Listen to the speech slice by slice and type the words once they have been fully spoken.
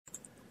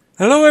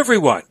Hello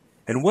everyone,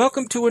 and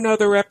welcome to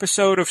another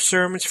episode of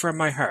Sermons from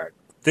My Heart.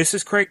 This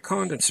is Craig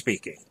Condon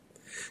speaking.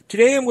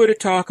 Today I'm going to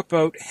talk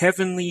about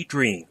heavenly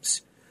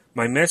dreams.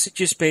 My message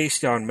is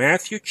based on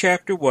Matthew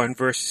chapter 1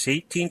 verses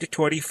 18 to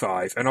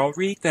 25, and I'll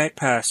read that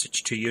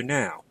passage to you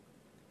now.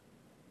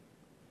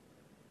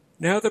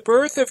 Now the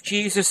birth of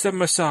Jesus the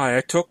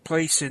Messiah took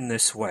place in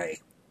this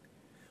way.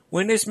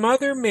 When his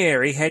mother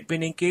Mary had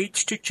been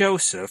engaged to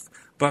Joseph,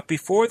 but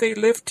before they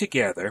lived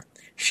together,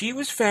 she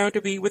was found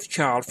to be with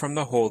child from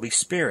the Holy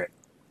Spirit.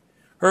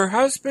 Her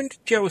husband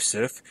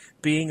Joseph,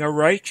 being a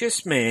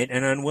righteous man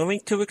and unwilling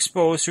to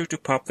expose her to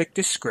public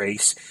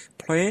disgrace,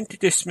 planned to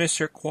dismiss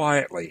her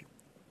quietly.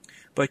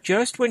 But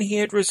just when he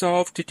had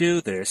resolved to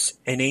do this,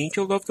 an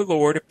angel of the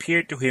Lord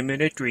appeared to him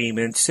in a dream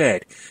and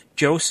said,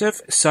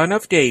 "Joseph, son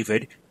of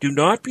David, do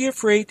not be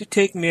afraid to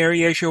take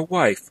Mary as your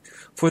wife,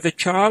 for the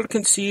child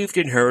conceived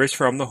in her is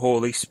from the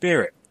Holy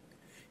Spirit.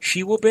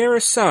 She will bear a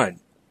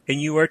son,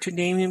 and you are to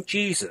name him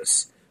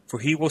Jesus, for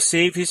he will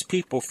save his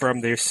people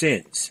from their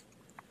sins."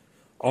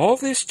 All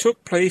this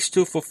took place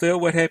to fulfill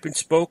what had been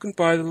spoken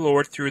by the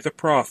Lord through the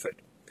prophet.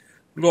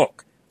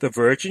 "Look, the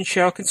virgin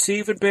shall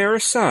conceive and bear a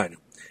son,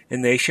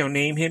 and they shall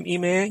name him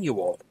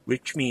Emmanuel,"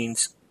 which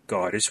means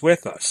God is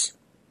with us.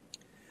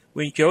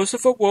 When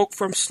Joseph awoke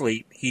from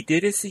sleep, he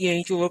did as the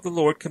angel of the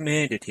Lord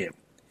commanded him.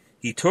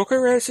 He took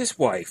her as his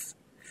wife,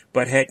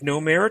 but had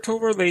no marital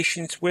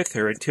relations with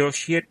her until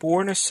she had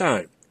borne a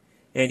son,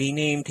 and he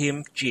named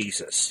him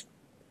Jesus.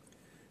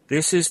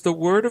 This is the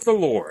word of the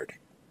Lord.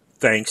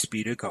 Thanks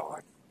be to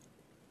God.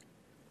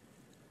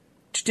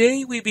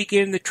 Today we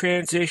begin the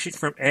transition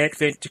from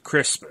Advent to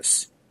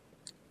Christmas.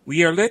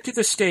 We are led to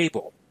the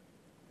stable.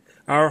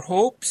 Our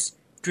hopes,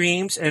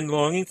 dreams, and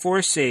longing for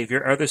a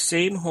Saviour are the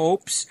same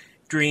hopes,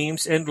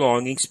 dreams, and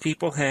longings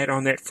people had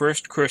on that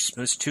first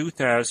Christmas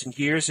 2,000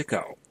 years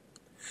ago.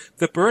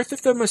 The birth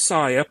of the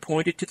Messiah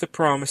pointed to the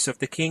promise of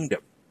the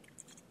kingdom.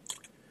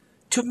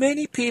 To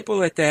many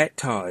people at that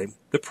time,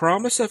 the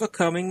promise of a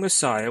coming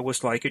Messiah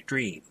was like a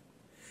dream.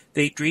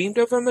 They dreamed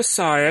of a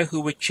Messiah who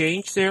would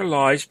change their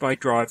lives by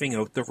driving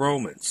out the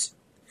Romans.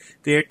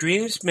 Their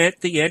dreams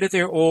meant the end of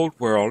their old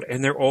world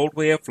and their old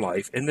way of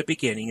life and the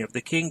beginning of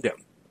the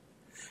kingdom.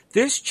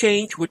 This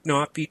change would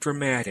not be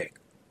dramatic.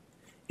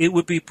 It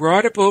would be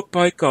brought about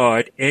by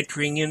God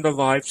entering in the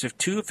lives of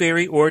two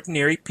very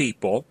ordinary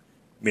people,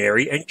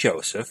 Mary and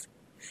Joseph,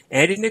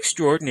 and an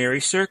extraordinary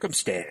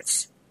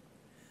circumstance.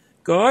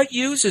 God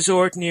uses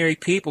ordinary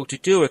people to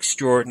do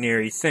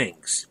extraordinary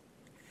things.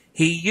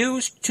 He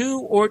used two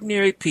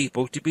ordinary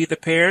people to be the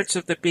parents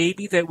of the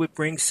baby that would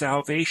bring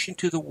salvation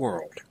to the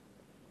world.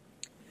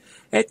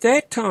 At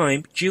that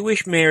time,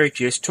 Jewish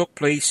marriages took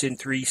place in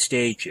 3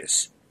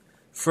 stages.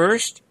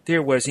 First,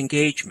 there was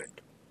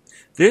engagement.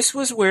 This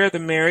was where the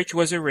marriage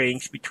was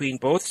arranged between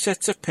both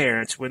sets of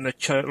parents when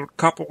the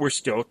couple were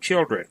still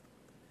children.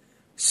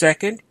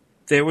 Second,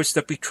 there was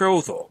the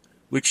betrothal,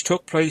 which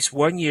took place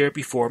 1 year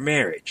before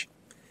marriage.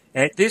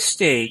 At this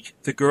stage,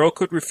 the girl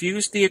could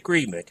refuse the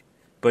agreement,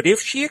 but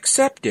if she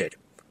accepted,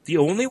 the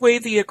only way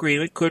the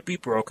agreement could be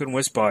broken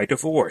was by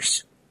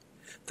divorce.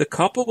 The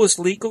couple was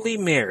legally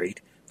married,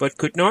 but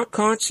could not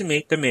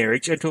consummate the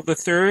marriage until the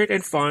third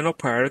and final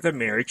part of the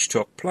marriage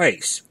took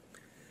place.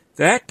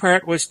 That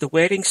part was the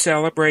wedding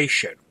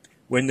celebration,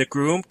 when the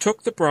groom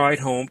took the bride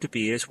home to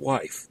be his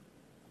wife.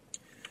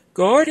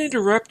 God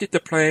interrupted the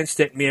plans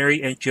that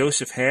Mary and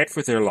Joseph had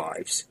for their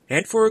lives,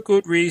 and for a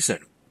good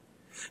reason.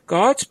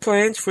 God's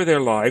plans for their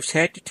lives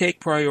had to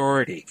take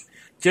priority,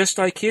 just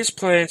like His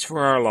plans for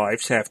our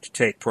lives have to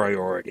take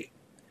priority.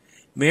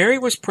 Mary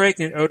was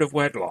pregnant out of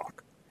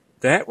wedlock.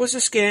 That was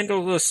a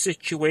scandalous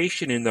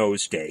situation in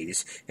those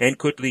days, and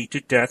could lead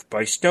to death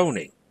by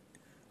stoning,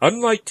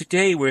 unlike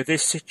today where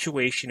this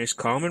situation is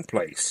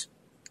commonplace.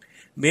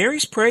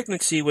 Mary's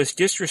pregnancy was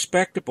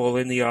disrespectable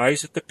in the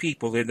eyes of the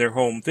people in their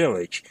home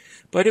village,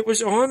 but it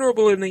was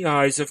honorable in the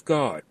eyes of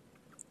God.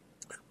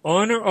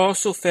 Honor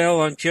also fell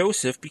on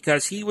Joseph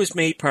because he was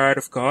made part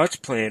of God's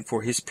plan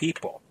for his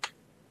people.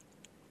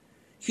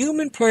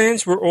 Human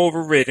plans were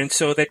overridden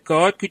so that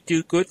God could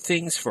do good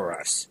things for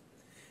us.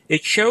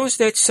 It shows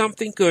that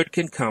something good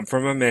can come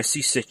from a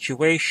messy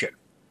situation.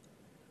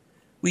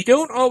 We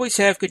don't always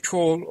have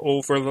control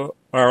over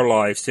our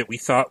lives that we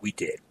thought we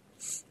did.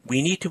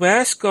 We need to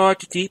ask God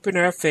to deepen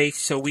our faith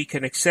so we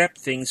can accept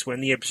things when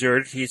the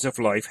absurdities of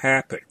life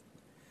happen.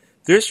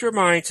 This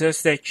reminds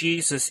us that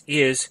Jesus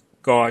is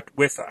God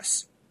with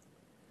us.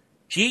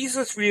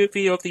 Jesus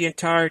revealed the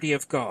entirety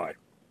of God.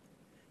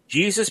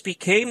 Jesus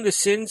became the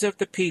sins of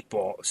the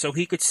people so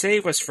He could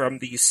save us from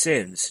these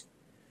sins.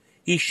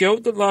 He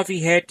showed the love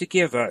He had to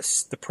give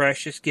us, the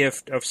precious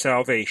gift of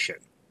salvation.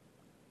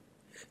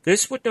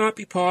 This would not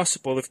be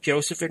possible if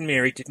Joseph and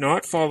Mary did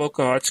not follow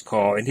God's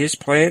call and His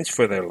plans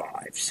for their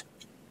lives.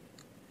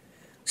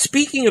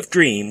 Speaking of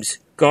dreams,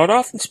 God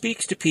often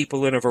speaks to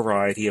people in a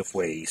variety of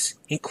ways,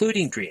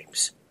 including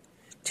dreams.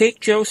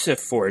 Take Joseph,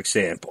 for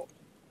example.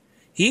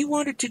 He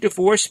wanted to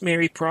divorce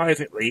Mary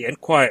privately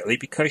and quietly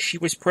because she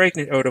was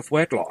pregnant out of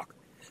wedlock,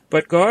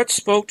 but God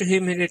spoke to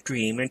him in a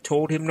dream and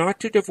told him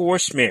not to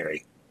divorce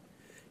Mary.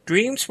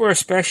 Dreams were a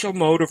special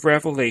mode of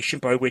revelation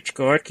by which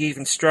God gave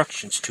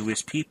instructions to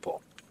his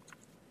people.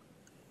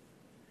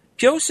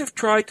 Joseph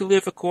tried to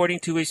live according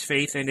to his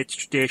faith and its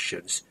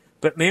traditions,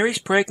 but Mary's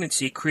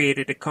pregnancy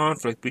created a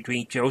conflict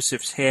between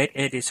Joseph's head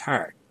and his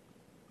heart.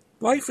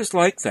 Life is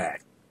like that.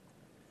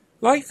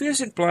 Life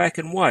isn't black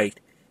and white,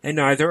 and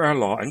neither are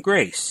law and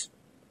grace.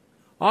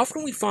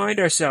 Often we find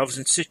ourselves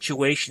in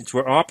situations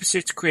where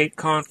opposites create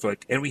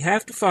conflict, and we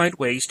have to find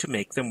ways to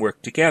make them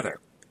work together.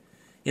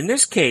 In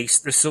this case,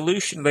 the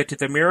solution led to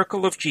the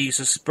miracle of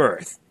Jesus'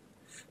 birth.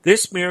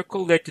 This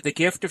miracle led to the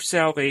gift of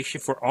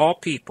salvation for all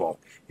people,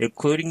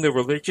 including the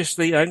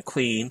religiously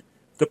unclean,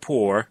 the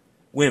poor,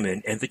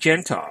 women, and the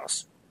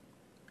Gentiles.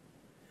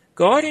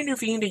 God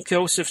intervened in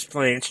Joseph's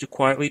plans to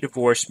quietly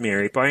divorce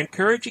Mary by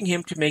encouraging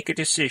him to make a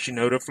decision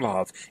out of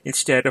love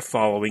instead of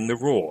following the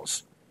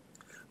rules.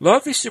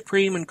 Love is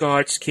supreme in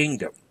God's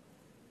kingdom.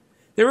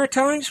 There are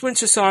times when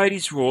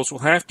society's rules will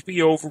have to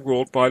be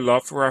overruled by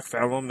love for our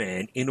fellow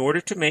man in order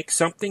to make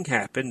something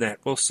happen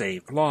that will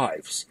save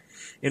lives.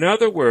 In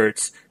other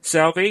words,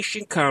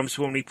 salvation comes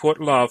when we put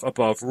love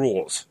above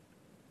rules.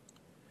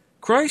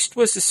 Christ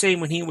was the same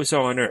when he was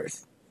on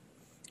earth.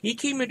 He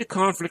came into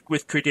conflict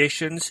with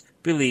traditions,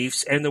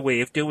 beliefs, and the way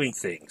of doing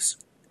things.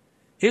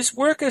 His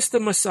work as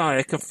the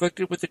Messiah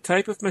conflicted with the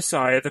type of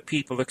Messiah the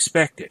people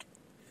expected.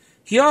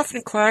 He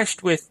often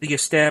clashed with the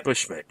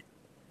establishment.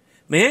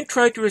 Man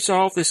tried to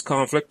resolve this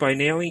conflict by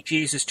nailing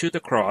Jesus to the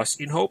cross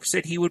in hopes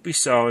that he would be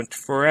silent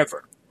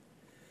forever.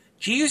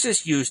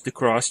 Jesus used the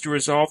cross to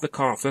resolve the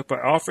conflict by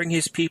offering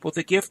his people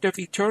the gift of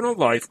eternal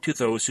life to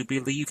those who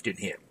believed in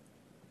him.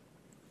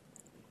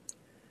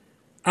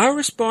 Our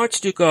response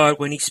to God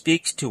when he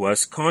speaks to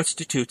us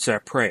constitutes our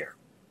prayer.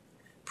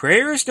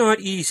 Prayer is not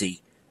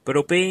easy, but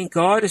obeying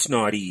God is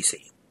not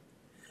easy.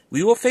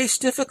 We will face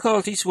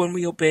difficulties when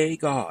we obey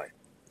God.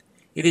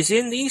 It is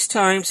in these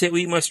times that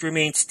we must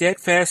remain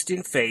steadfast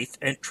in faith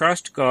and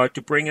trust God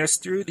to bring us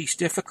through these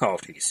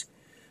difficulties.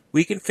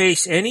 We can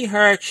face any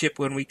hardship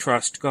when we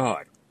trust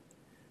God.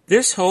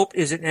 This hope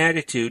is an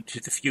attitude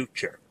to the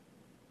future.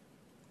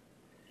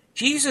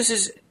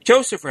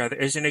 Joseph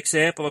is an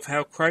example of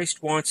how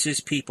Christ wants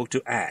his people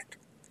to act.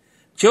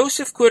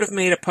 Joseph could have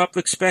made a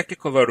public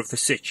spectacle out of the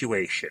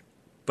situation,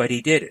 but he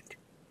didn't.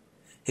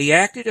 He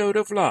acted out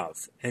of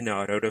love and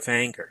not out of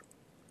anger.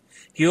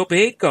 He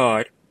obeyed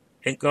God,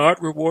 and God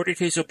rewarded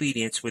his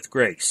obedience with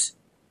grace.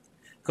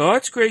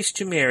 God's grace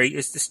to Mary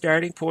is the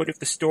starting point of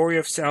the story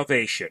of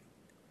salvation,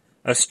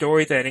 a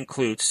story that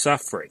includes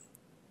suffering.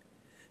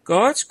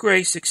 God's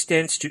grace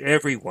extends to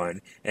everyone,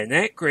 and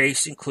that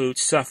grace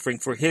includes suffering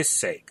for his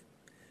sake.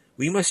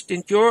 We must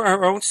endure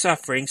our own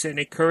sufferings and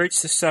encourage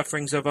the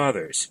sufferings of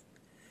others.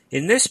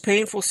 In this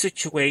painful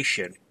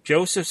situation,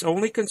 Joseph's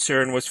only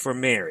concern was for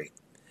Mary.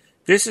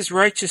 This is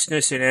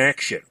righteousness in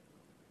action.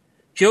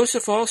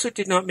 Joseph also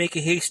did not make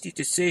a hasty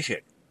decision.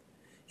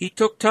 He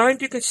took time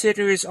to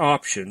consider his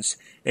options,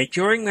 and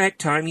during that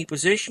time he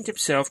positioned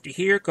himself to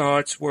hear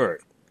God's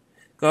word.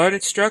 God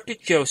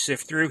instructed Joseph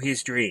through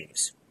his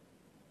dreams.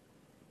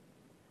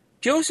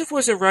 Joseph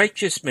was a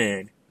righteous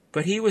man,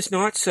 but he was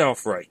not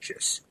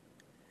self-righteous.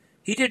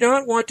 He did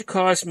not want to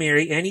cause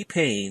Mary any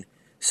pain,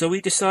 so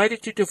he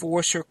decided to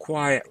divorce her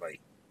quietly.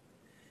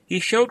 He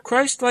showed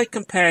Christ-like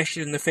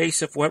compassion in the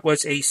face of what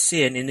was a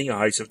sin in the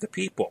eyes of the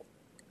people.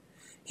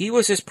 He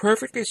was as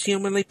perfect as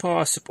humanly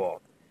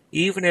possible,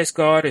 even as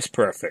God is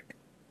perfect.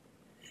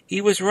 He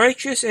was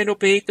righteous and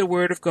obeyed the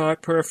word of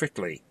God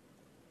perfectly.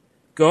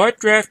 God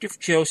drafted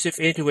Joseph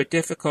into a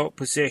difficult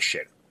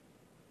position.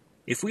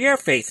 If we are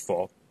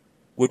faithful,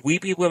 would we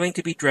be willing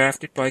to be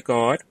drafted by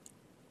God?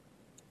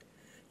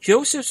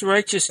 Joseph's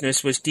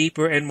righteousness was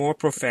deeper and more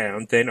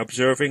profound than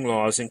observing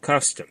laws and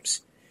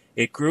customs.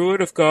 It grew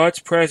out of God's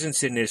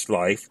presence in his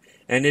life,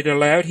 and it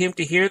allowed him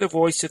to hear the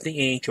voice of the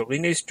angel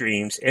in his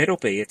dreams and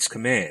obey its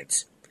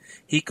commands.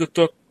 He could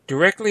look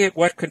directly at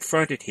what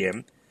confronted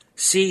him,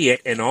 see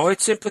it and all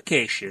its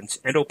implications,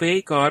 and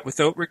obey God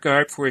without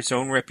regard for his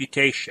own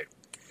reputation.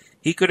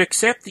 He could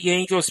accept the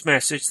angel's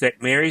message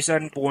that Mary's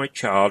unborn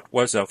child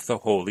was of the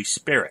Holy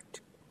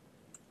Spirit.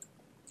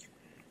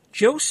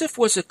 Joseph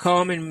was a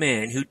common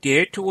man who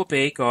dared to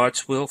obey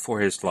God's will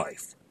for his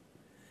life.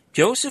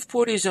 Joseph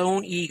put his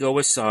own ego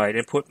aside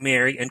and put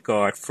Mary and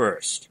God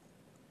first.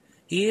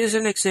 He is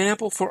an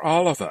example for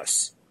all of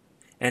us,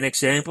 an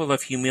example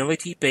of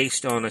humility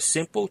based on a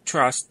simple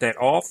trust that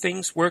all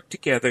things work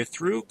together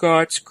through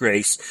God's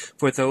grace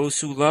for those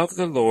who love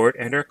the Lord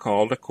and are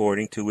called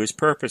according to his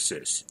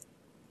purposes.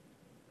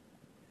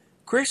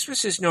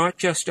 Christmas is not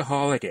just a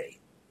holiday.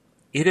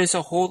 It is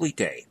a holy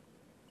day.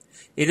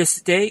 It is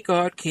the day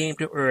God came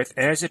to earth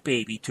as a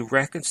baby to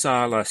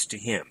reconcile us to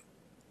him.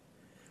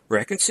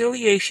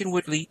 Reconciliation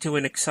would lead to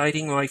an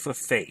exciting life of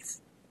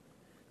faith.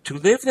 To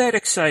live that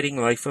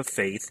exciting life of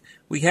faith,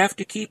 we have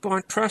to keep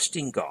on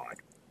trusting God.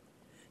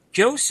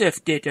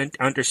 Joseph didn't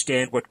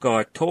understand what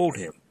God told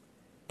him,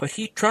 but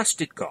he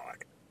trusted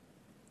God.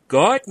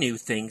 God knew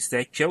things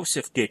that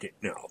Joseph didn't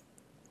know.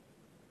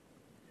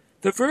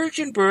 The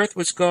virgin birth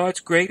was God's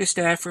greatest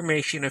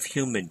affirmation of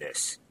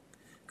humanness.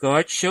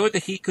 God showed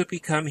that he could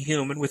become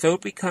human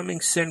without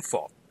becoming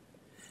sinful.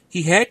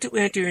 He had to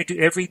enter into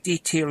every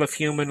detail of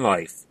human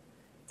life.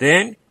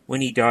 Then,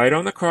 when he died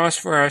on the cross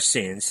for our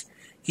sins,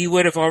 he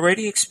would have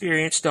already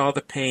experienced all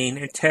the pain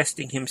and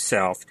testing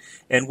himself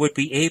and would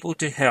be able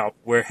to help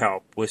where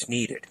help was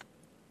needed.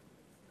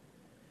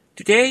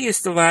 Today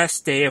is the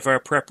last day of our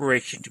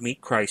preparation to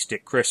meet Christ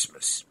at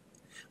Christmas.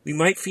 We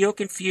might feel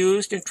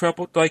confused and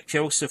troubled like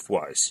Joseph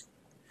was.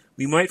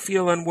 We might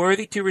feel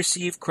unworthy to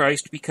receive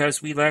Christ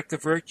because we lack the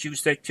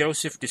virtues that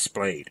Joseph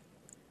displayed: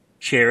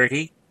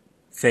 charity,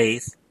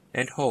 faith,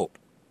 and hope.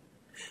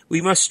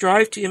 We must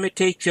strive to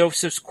imitate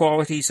Joseph's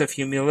qualities of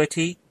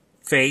humility,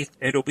 faith,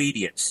 and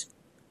obedience.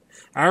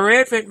 Our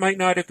Advent might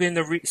not have been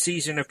the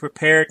season of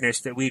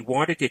preparedness that we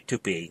wanted it to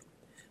be,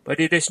 but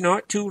it is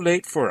not too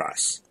late for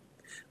us.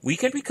 We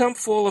can become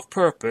full of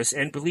purpose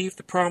and believe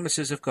the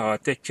promises of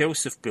God that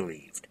Joseph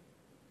believed.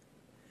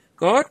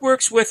 God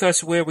works with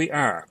us where we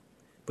are,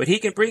 but he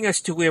can bring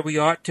us to where we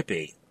ought to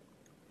be.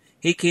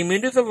 He came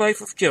into the life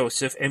of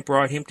Joseph and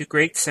brought him to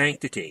great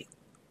sanctity.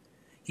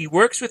 He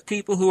works with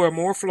people who are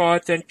more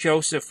flawed than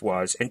Joseph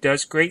was and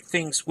does great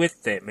things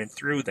with them and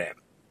through them.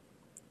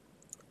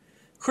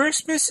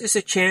 Christmas is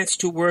a chance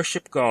to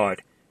worship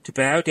God, to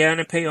bow down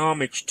and pay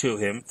homage to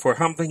him for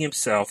humbling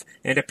himself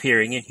and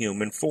appearing in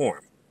human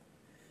form.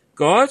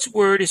 God's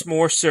word is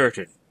more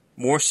certain,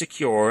 more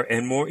secure,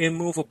 and more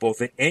immovable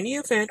than any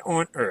event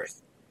on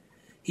earth.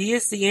 He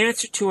is the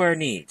answer to our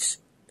needs.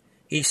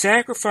 He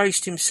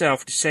sacrificed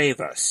himself to save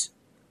us.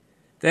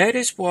 That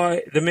is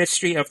why the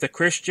mystery of the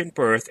Christian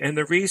birth and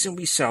the reason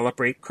we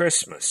celebrate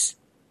Christmas.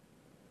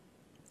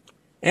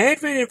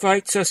 Advent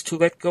invites us to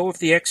let go of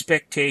the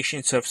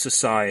expectations of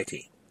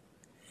society.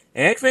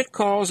 Advent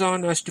calls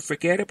on us to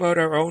forget about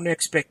our own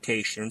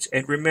expectations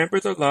and remember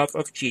the love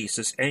of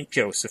Jesus and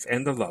Joseph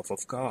and the love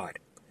of God.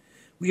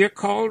 We are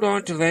called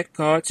on to let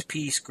God's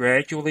peace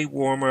gradually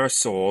warm our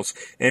souls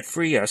and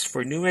free us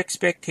for new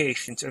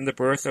expectations and the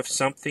birth of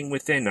something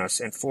within us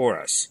and for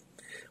us.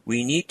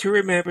 We need to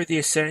remember the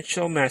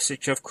essential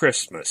message of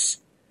Christmas: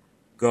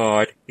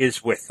 God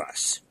is with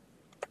us.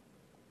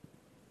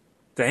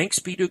 Thanks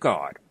be to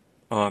God.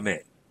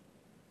 Amen.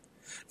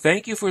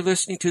 Thank you for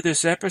listening to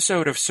this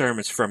episode of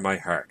Sermons from My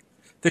Heart.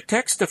 The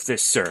text of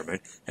this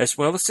sermon, as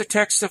well as the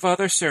text of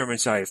other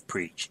sermons I have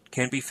preached,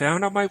 can be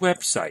found on my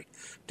website,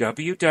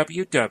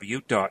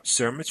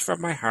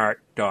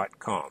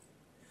 www.sermonsfrommyheart.com.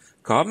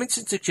 Comments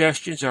and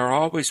suggestions are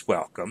always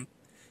welcome.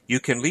 You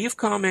can leave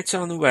comments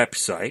on the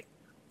website,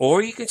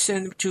 or you can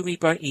send them to me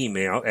by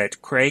email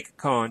at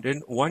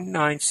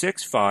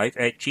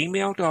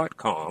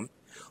craigcondon1965@gmail.com,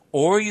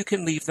 or you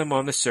can leave them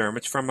on the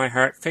Sermons from My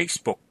Heart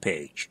Facebook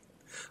page.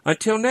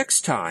 Until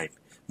next time,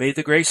 may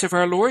the grace of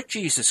our Lord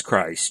Jesus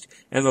Christ,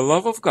 and the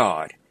love of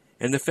God,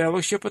 and the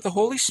fellowship of the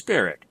Holy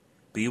Spirit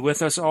be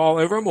with us all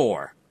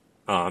evermore.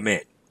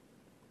 Amen.